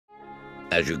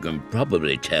As you can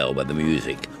probably tell by the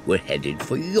music, we're headed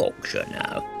for Yorkshire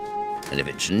now. And if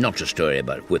it's not a story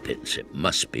about whippets, it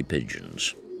must be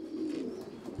pigeons.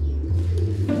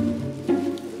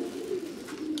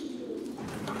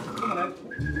 Come on, Ed.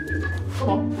 Come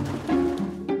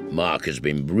on. Mark has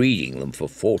been breeding them for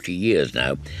 40 years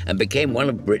now and became one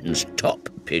of Britain's top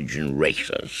pigeon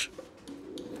racers.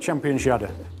 Champion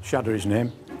Shadder. Shadder his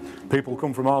name. People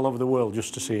come from all over the world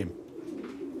just to see him.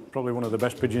 Probably one of the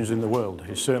best pigeons in the world.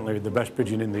 He's certainly the best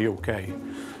pigeon in the UK.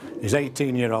 He's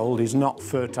 18-year-old. He's not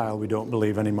fertile, we don't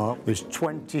believe anymore. There's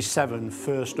 27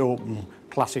 First Open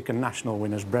Classic and National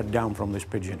winners bred down from this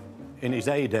pigeon. In his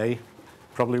heyday,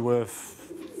 probably worth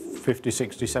 50,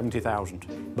 60,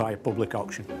 70,000 by a public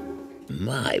auction.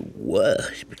 My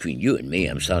word, between you and me,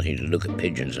 I'm starting to look at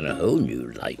pigeons in a whole new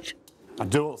light. I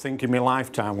don't think in my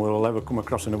lifetime we'll ever come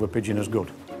across another pigeon as good.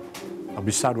 I'll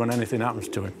be sad when anything happens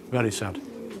to him, very sad.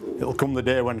 It'll come the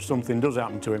day when something does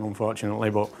happen to him, unfortunately,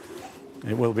 but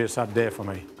it will be a sad day for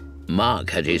me.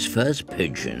 Mark had his first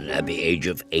pigeon at the age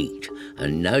of 8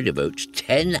 and now devotes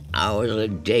 10 hours a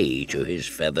day to his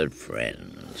feathered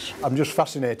friends. I'm just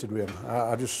fascinated with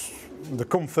them. They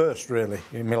come first, really,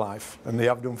 in my life, and they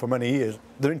have done for many years.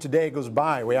 There ain't a day goes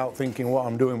by without thinking what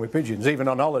I'm doing with pigeons. Even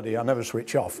on holiday, I never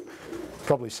switch off.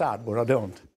 Probably sad, but I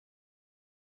don't.